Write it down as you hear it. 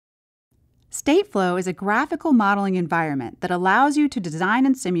Stateflow is a graphical modeling environment that allows you to design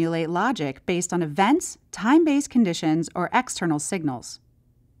and simulate logic based on events, time-based conditions, or external signals.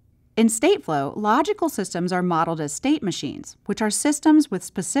 In Stateflow, logical systems are modeled as state machines, which are systems with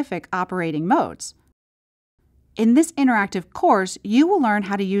specific operating modes. In this interactive course, you will learn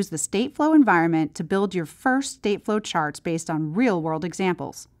how to use the Stateflow environment to build your first Stateflow charts based on real-world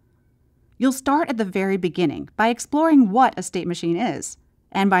examples. You'll start at the very beginning by exploring what a state machine is.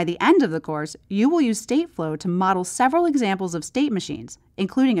 And by the end of the course, you will use Stateflow to model several examples of state machines,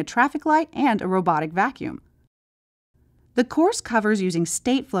 including a traffic light and a robotic vacuum. The course covers using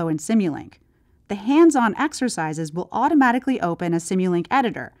Stateflow and Simulink. The hands-on exercises will automatically open a Simulink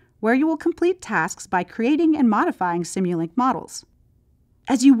editor, where you will complete tasks by creating and modifying Simulink models.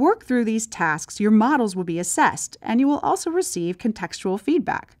 As you work through these tasks, your models will be assessed, and you will also receive contextual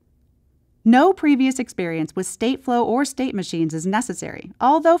feedback. No previous experience with Stateflow or state machines is necessary,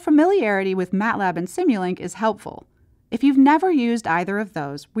 although familiarity with MATLAB and Simulink is helpful. If you've never used either of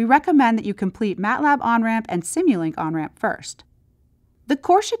those, we recommend that you complete MATLAB Onramp and Simulink Onramp first. The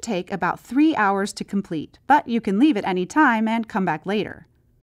course should take about 3 hours to complete, but you can leave at any time and come back later.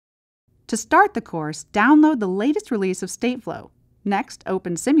 To start the course, download the latest release of Stateflow. Next,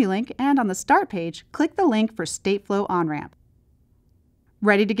 open Simulink, and on the Start page, click the link for Stateflow Onramp.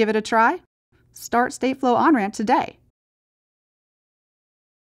 Ready to give it a try? Start Stateflow Onramp today.